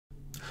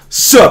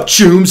Sup,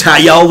 chooms, how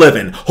y'all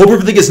living? Hope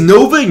everything is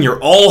Nova and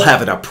you're all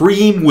having a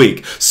preem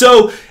week.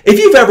 So, if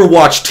you've ever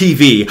watched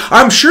TV,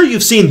 I'm sure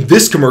you've seen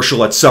this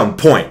commercial at some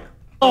point.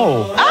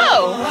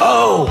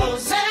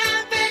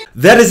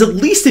 That is, at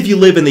least if you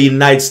live in the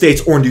United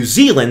States or New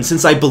Zealand,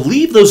 since I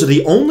believe those are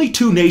the only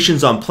two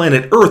nations on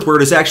planet Earth where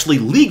it is actually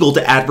legal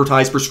to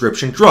advertise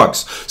prescription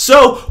drugs.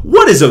 So,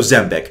 what is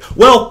Ozempic?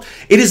 Well,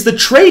 it is the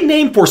trade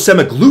name for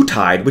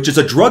Semaglutide, which is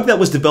a drug that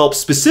was developed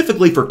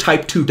specifically for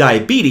type 2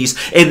 diabetes,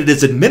 and it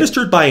is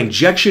administered by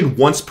injection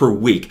once per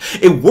week.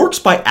 It works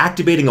by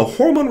activating a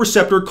hormone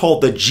receptor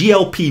called the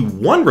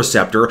GLP-1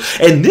 receptor,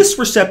 and this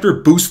receptor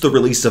boosts the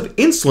release of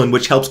insulin,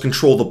 which helps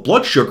control the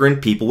blood sugar in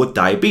people with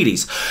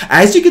diabetes.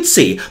 As you can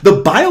see,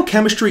 the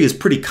biochemistry is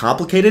pretty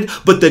complicated,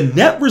 but the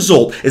net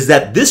result is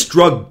that this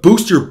drug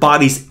boosts your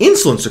body's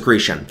insulin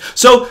secretion.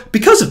 So,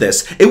 because of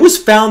this, it was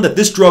found that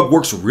this drug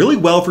works really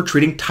well for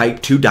treating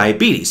type 2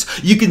 diabetes.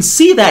 You can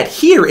see that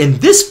here in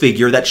this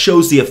figure that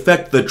shows the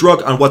effect of the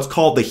drug on what's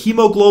called the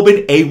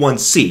hemoglobin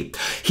A1C.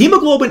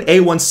 Hemoglobin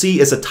A1C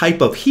is a type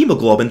of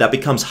hemoglobin that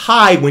becomes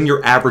high when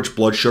your average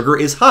blood sugar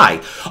is high.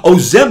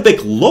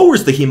 Ozempic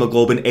lowers the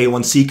hemoglobin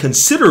A1C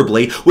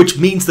considerably, which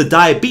means the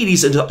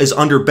diabetes is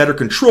under better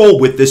control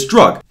with this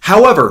drug.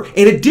 However,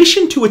 in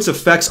addition to its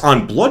effects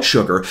on blood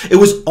sugar, it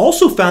was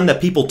also found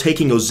that people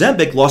taking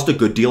Ozempic lost a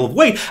good deal of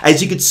weight,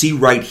 as you can see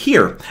right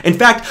here. In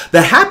fact,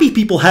 the happy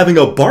people having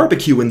a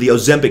barbecue in the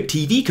Ozempic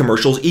TV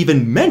commercials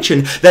even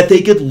mentioned that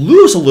they could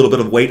lose a little bit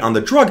of weight on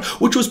the drug,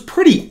 which was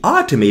pretty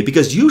odd to me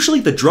because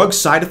usually the drug's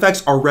side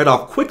effects are read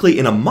off quickly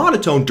in a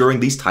monotone during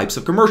these types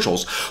of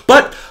commercials.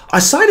 But a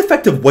side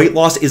effect of weight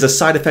loss is a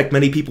side effect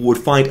many people would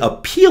find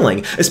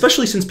appealing,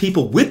 especially since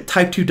people with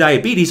type 2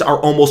 diabetes are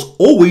almost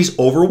always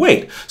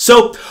overweight.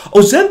 So,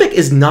 Ozempic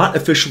is not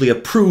officially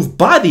approved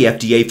by the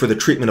FDA for the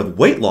treatment of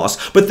weight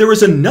loss, but there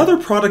is another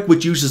product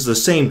which uses the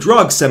same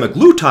drug,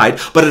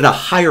 Semaglutide, but at a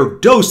higher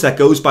dose that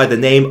goes by the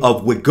name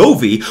of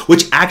Wegovy,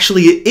 which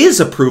actually is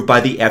approved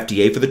by the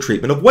FDA for the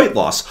treatment of weight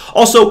loss.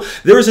 Also,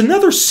 there is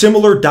another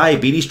similar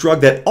diabetes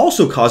drug that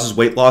also causes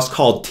weight loss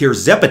called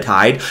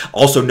Tirzepatide,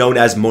 also known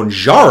as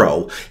Mounjaro.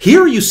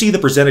 Here you see the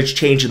percentage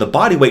change in the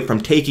body weight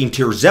from taking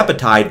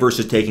Tirzepatide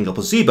versus taking a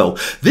placebo.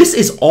 This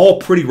is all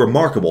pretty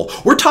remarkable.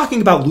 We're talking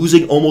about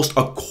losing almost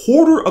a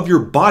quarter of your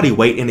body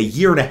weight in a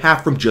year and a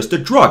half from just a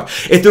drug.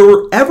 If there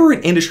were ever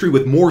an industry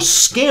with more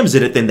scams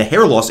in it than the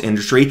hair loss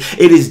industry,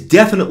 it is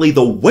definitely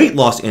the weight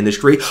loss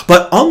industry,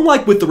 but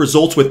unlike with the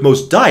results with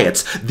most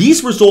diets,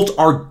 these results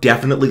are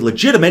definitely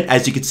legitimate.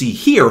 As you can see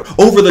here,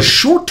 over the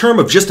short term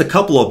of just a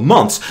couple of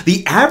months,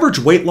 the average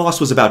weight loss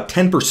was about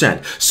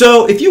 10%.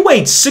 So if you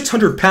weighed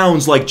 600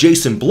 pounds like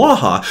Jason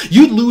Blaha,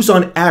 you'd lose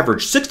on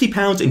average 60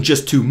 pounds in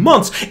just 2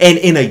 months, and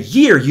in a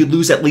year you'd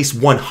lose at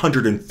least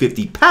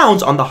 150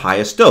 pounds on the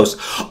highest dose.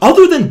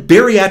 Other than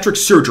bariatric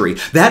surgery,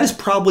 that is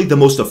probably the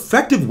most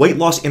effective weight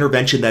loss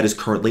intervention that is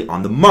currently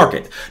on the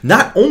market.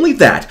 Not only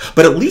that,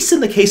 but at least in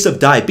the case of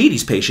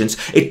diabetes patients,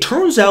 it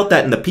turns out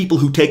that in the people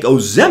who take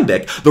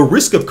Ozempic, the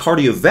risk of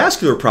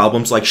cardiovascular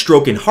problems like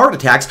stroke and heart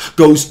attacks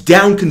goes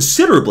down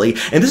considerably,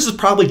 and this is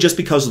probably just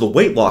because of the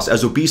weight loss,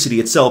 as obesity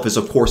itself is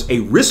of course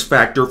a risk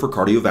factor for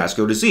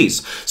cardiovascular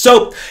disease.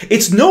 So,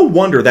 it's no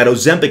wonder that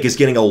Ozempic is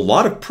getting a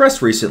lot of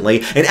press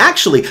recently, and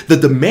actually, the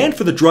demand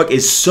for the drug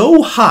is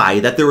so high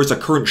that there is a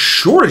current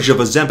shortage of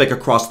Ozempic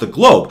across the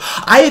globe.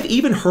 I have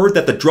even heard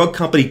that the drug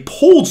company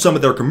pulled some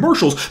of their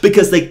commercials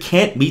because they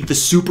can't meet the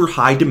super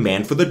high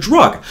demand for the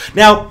drug.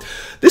 Now,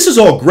 this is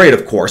all great,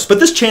 of course, but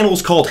this channel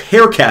is called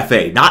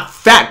Haircafe, not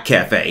Fat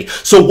Cafe.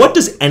 So what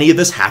does any of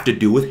this have to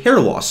do with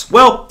hair loss?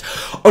 Well,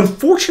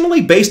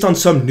 unfortunately, based on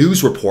some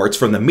news reports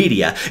from the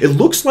media, it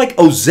looks like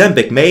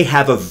Ozempic may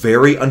have a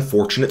very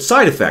unfortunate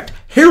side effect: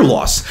 hair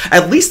loss.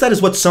 At least that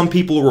is what some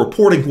people are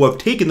reporting who have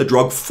taken the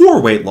drug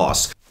for weight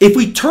loss. If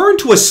we turn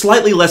to a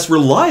slightly less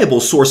reliable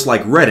source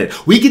like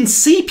Reddit, we can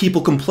see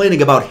people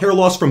complaining about hair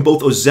loss from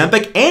both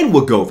Ozempic and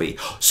Wegovy.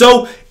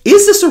 So,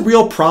 is this a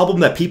real problem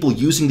that people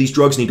using these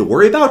drugs need to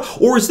worry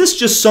about, or is this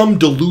just some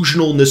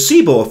delusional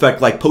nocebo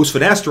effect like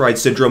post-finasteride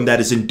syndrome that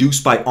is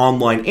induced by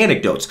online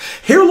anecdotes?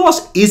 Hair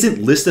loss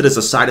isn't listed as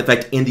a side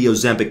effect in the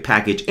Ozempic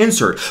package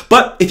insert,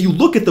 but if you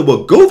look at the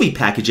Wegovy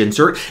package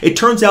insert, it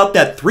turns out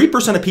that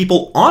 3% of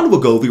people on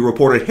Wegovy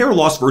reported hair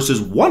loss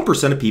versus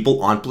 1% of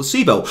people on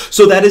placebo,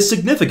 so that is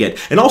significant.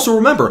 And also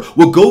remember,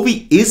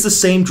 Wegovy is the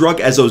same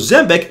drug as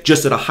Ozempic,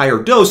 just at a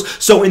higher dose,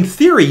 so in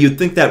theory you'd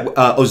think that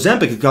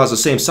Ozempic could cause the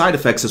same side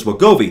effects as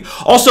Wegovy.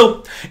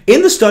 Also,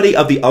 in the study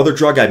of the other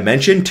drug I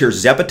mentioned,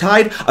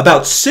 Tirzepatide,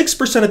 about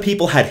 6% of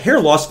people had hair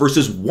loss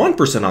versus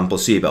 1% on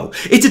placebo.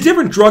 It's a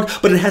different drug,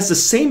 but it has the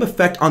same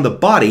effect on the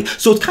body,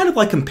 so it's kind of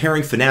like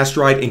comparing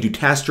finasteride and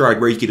dutasteride,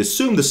 where you could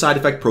assume the side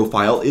effect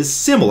profile is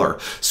similar.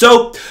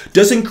 So,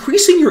 does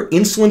increasing your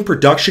insulin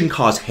production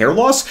cause hair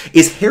loss?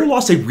 Is hair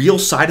loss a real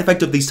side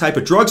effect of these type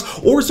of drugs,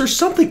 or is there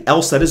something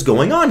else that is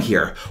going on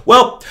here?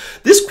 Well,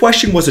 this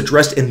question was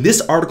addressed in this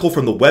article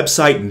from the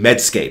website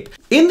Medscape.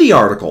 In the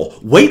article,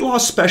 weight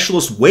loss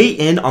specialists weigh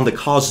in on the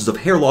causes of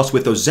hair loss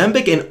with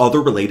Ozempic and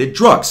other related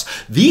drugs.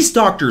 These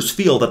doctors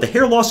feel that the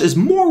hair loss is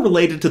more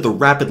related to the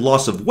rapid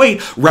loss of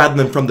weight rather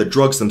than from the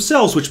drugs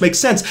themselves, which makes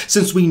sense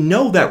since we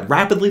know that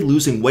rapidly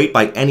losing weight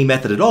by any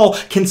method at all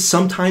can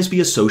sometimes be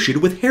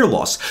associated with hair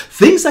loss.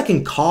 Things that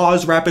can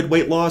cause rapid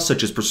weight loss,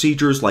 such as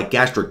procedures like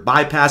gastric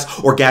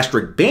bypass or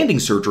gastric banding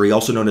surgery,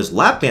 also known as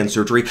lap band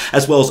surgery,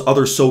 as well as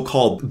other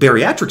so-called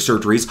bariatric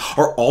surgeries,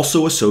 are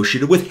also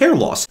associated with hair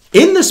loss.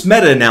 In this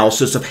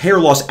meta-analysis of hair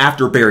loss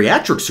after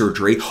bariatric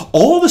surgery,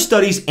 all the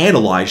studies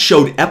analyzed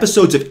showed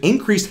episodes of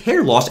increased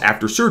hair loss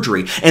after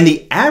surgery, and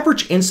the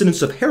average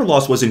incidence of hair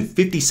loss was in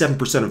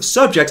 57% of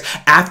subjects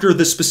after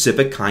the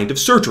specific kind of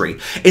surgery.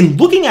 In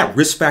looking at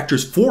risk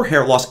factors for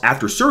hair loss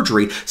after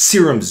surgery,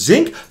 serum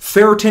zinc,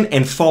 ferritin,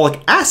 and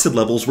folic acid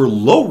levels were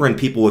lower in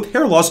people with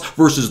hair loss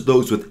versus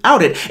those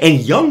without it,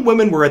 and young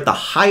women were at the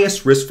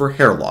highest risk for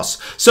hair loss.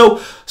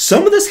 So,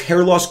 some of this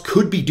hair loss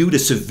could be due to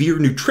severe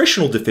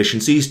nutritional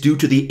deficiencies due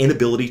to the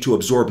inability to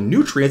absorb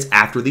nutrients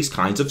after these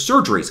kinds of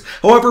surgeries.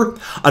 However,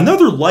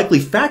 another likely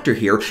factor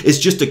here is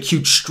just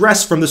acute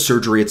stress from the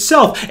surgery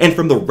itself and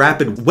from the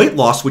rapid weight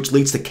loss, which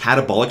leads to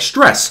catabolic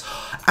stress.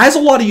 As a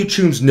lot of you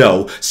tunes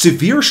know,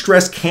 severe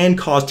stress can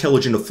cause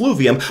telogen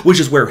effluvium, which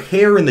is where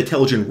hair in the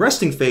telogen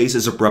resting phase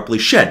is abruptly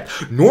shed.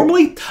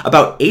 Normally,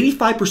 about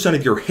 85%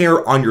 of your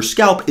hair on your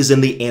scalp is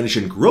in the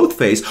anagen growth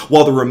phase,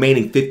 while the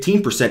remaining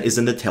 15% is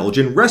in the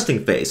telogen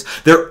resting phase.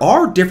 There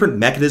are different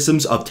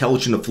mechanisms of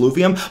telogen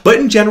effluvium, but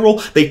in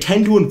general, they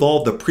tend to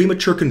involve the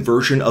premature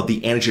conversion of the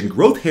anagen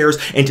growth hairs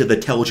into the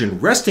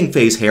telogen resting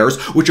phase hairs,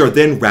 which are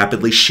then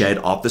rapidly shed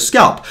off the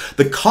scalp.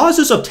 The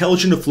causes of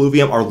telogen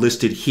effluvium are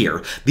listed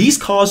here. These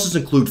causes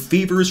include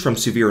fevers from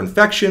severe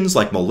infections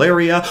like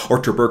malaria or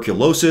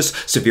tuberculosis,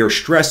 severe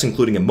stress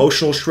including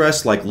emotional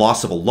stress like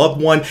loss of a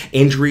loved one,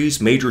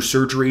 injuries, major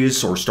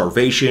surgeries, or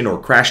starvation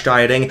or crash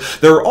dieting.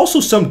 There are also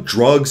some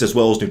drugs as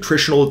well as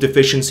nutritional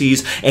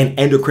deficiencies and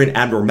endocrine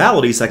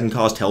abnormalities that can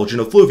cause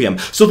telogen effluvium,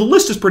 so the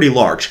list is pretty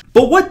large.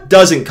 But what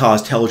doesn't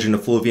cause telogen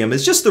effluvium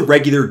is just the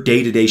regular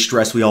day-to-day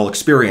stress we all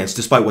experience,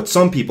 despite what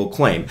some people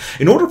claim.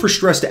 In order for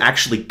stress to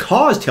actually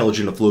cause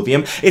telogen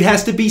effluvium, it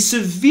has to be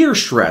severe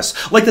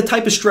stress, like the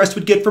type of stress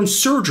we'd get from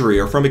surgery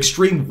or from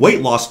extreme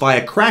weight loss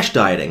via crash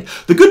dieting.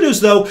 The good news,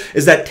 though,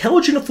 is that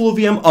telogen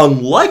effluvium,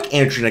 unlike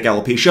androgenic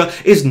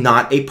alopecia, is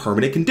not a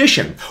permanent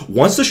condition.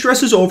 Once the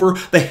stress is over,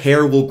 the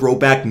hair will grow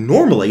back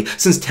normally,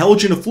 since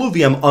telogen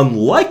effluvium,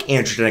 unlike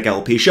androgenic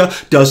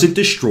alopecia, doesn't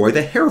destroy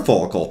the hair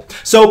follicle.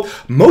 So,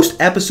 most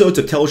episodes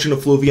of telogen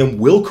effluvium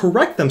will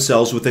correct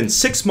themselves within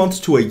 6 months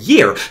to a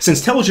year.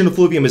 Since telogen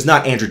effluvium is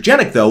not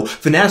androgenic, though,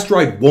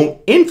 finasteride won't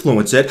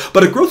influence it,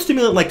 but a growth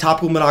stimulant like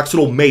topical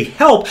minoxidil may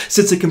help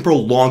since it can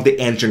prolong the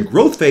anagen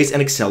growth phase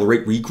and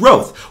accelerate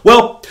regrowth.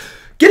 Well,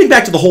 getting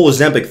back to the whole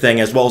Ozempic thing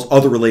as well as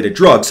other related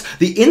drugs,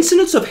 the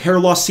incidence of hair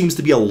loss seems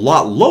to be a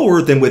lot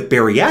lower than with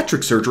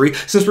bariatric surgery,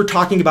 since we're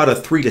talking about a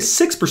 3 to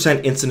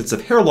 6% incidence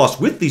of hair loss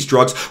with these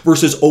drugs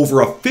versus over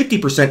a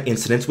 50%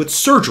 incidence with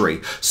surgery.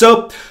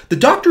 So, the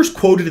doctors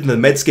quoted in the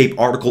Medscape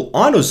article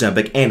on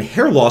Ozempic and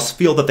hair loss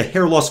feel that the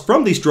hair loss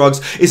from these drugs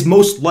is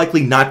most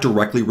likely not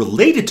directly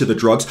related to the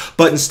drugs,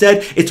 but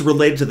instead it's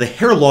related to the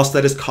hair loss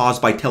that is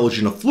caused by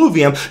telogen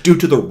effluvium due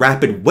to the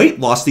rapid weight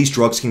loss these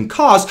drugs can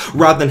cause,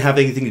 rather than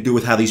having anything to do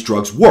with how these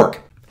drugs work.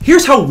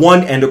 Here's how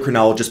one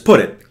endocrinologist put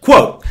it.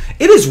 Quote,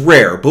 "It is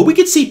rare, but we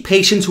could see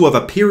patients who have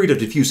a period of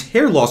diffuse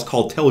hair loss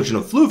called telogen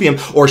effluvium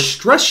or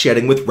stress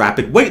shedding with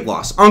rapid weight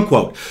loss."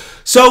 Unquote.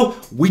 So,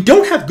 we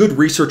don't have good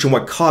research on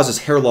what causes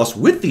hair loss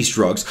with these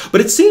drugs,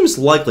 but it seems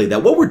likely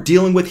that what we're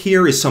dealing with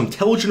here is some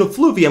telogen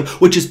effluvium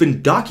which has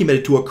been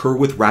documented to occur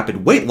with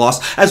rapid weight loss,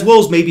 as well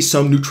as maybe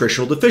some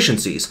nutritional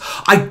deficiencies.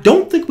 I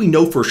don't think we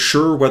know for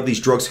sure whether these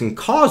drugs can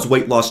cause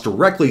weight loss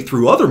directly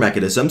through other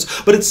mechanisms,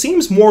 but it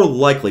seems more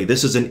likely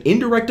this is an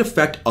indirect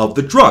effect of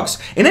the drugs.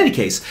 In any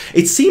case,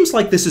 it seems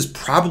like this is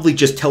probably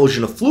just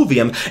telogen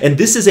effluvium, and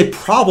this is a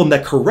problem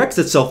that corrects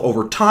itself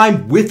over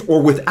time with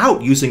or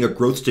without using a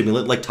growth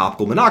stimulant like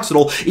topical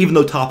minoxidil, even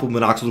though topical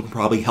minoxidil can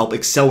probably help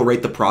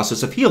accelerate the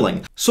process of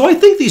healing. So I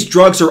think these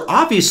drugs are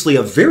obviously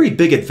a very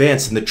big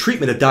advance in the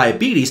treatment of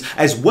diabetes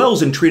as well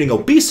as in treating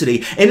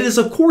obesity, and it is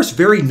of course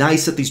very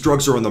nice that these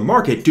drugs are on the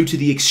market due to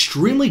the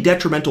extremely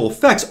detrimental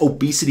effects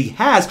obesity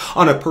has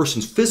on a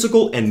person's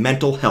physical and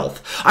mental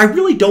health. I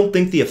really don't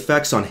think the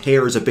effects on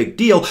hair is a big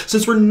deal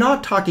since we're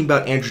not talking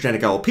about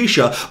androgenic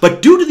alopecia,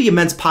 but due to the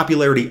immense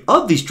popularity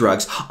of these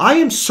drugs, I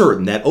am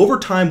certain that over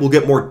time we'll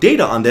get more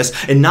data on this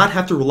and not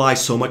have to rely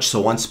so much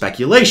on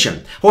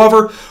speculation.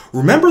 However,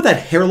 remember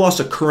that hair loss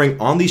occurring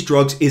on these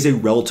drugs is a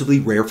relatively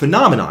rare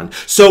phenomenon,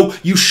 so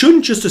you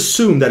shouldn't just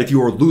assume that if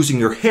you are losing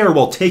your hair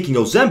while taking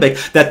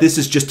Ozempic that this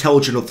is just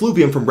telogen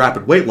effluvium from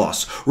rapid weight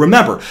loss.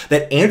 Remember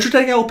that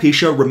androgenic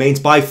alopecia remains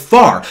by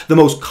far the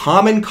most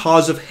common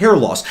cause of hair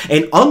loss,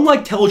 and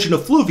unlike telogen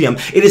effluvium,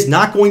 it is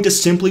not going to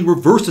simply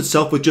reverse itself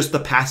itself with just the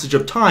passage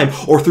of time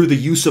or through the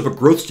use of a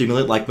growth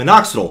stimulant like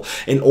minoxidil.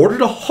 In order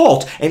to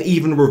halt and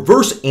even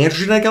reverse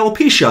androgenic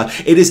alopecia,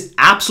 it is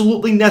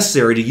absolutely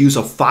necessary to use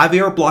a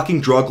 5-AR blocking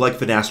drug like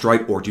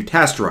finasteride or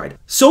dutasteride.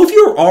 So if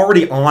you're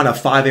already on a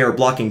 5-AR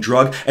blocking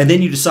drug and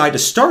then you decide to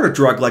start a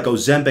drug like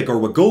Ozempic or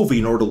Wegovy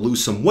in order to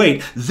lose some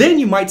weight, then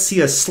you might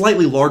see a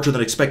slightly larger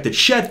than expected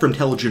shed from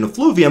Telogen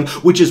Effluvium,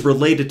 which is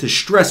related to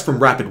stress from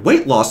rapid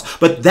weight loss,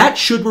 but that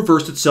should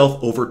reverse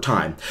itself over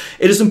time.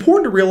 It is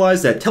important to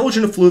realize that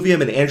Telogen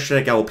Effluvium and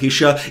androgenic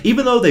alopecia,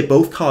 even though they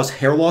both cause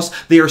hair loss,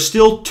 they are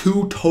still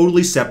two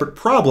totally separate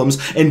problems,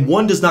 and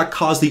one does not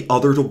cause the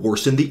other to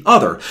worsen the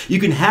other. You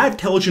can have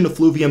Telogen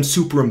Effluvium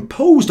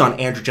superimposed on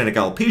androgenic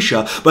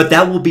alopecia, but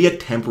that will be a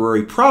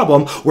temporary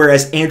problem,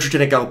 whereas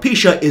androgenic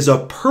alopecia is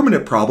a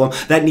permanent problem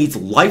that needs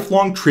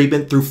lifelong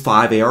treatment through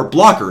 5-AR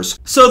blockers.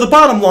 So the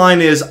bottom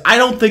line is, I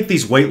don't think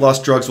these weight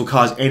loss drugs will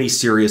cause any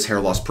serious hair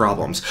loss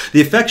problems.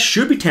 The effects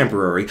should be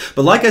temporary,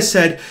 but like I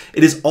said,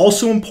 it is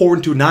also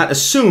important to not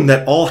assume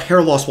that all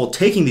hair loss while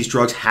taking these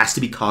drugs has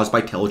to be caused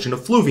by Telogen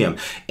Effluvium.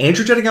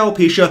 Androgenic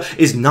alopecia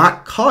is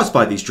not caused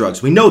by these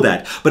drugs, we know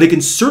that, but it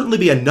can certainly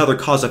be another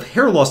cause of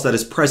hair loss that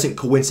is present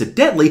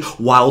coincidentally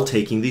while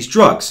taking these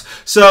drugs.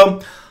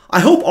 So, I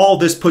hope all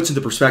this puts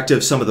into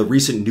perspective some of the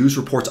recent news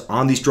reports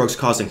on these drugs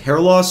causing hair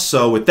loss.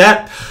 So with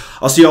that,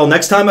 I'll see you all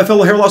next time, my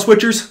fellow hair loss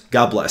witchers.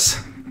 God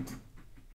bless.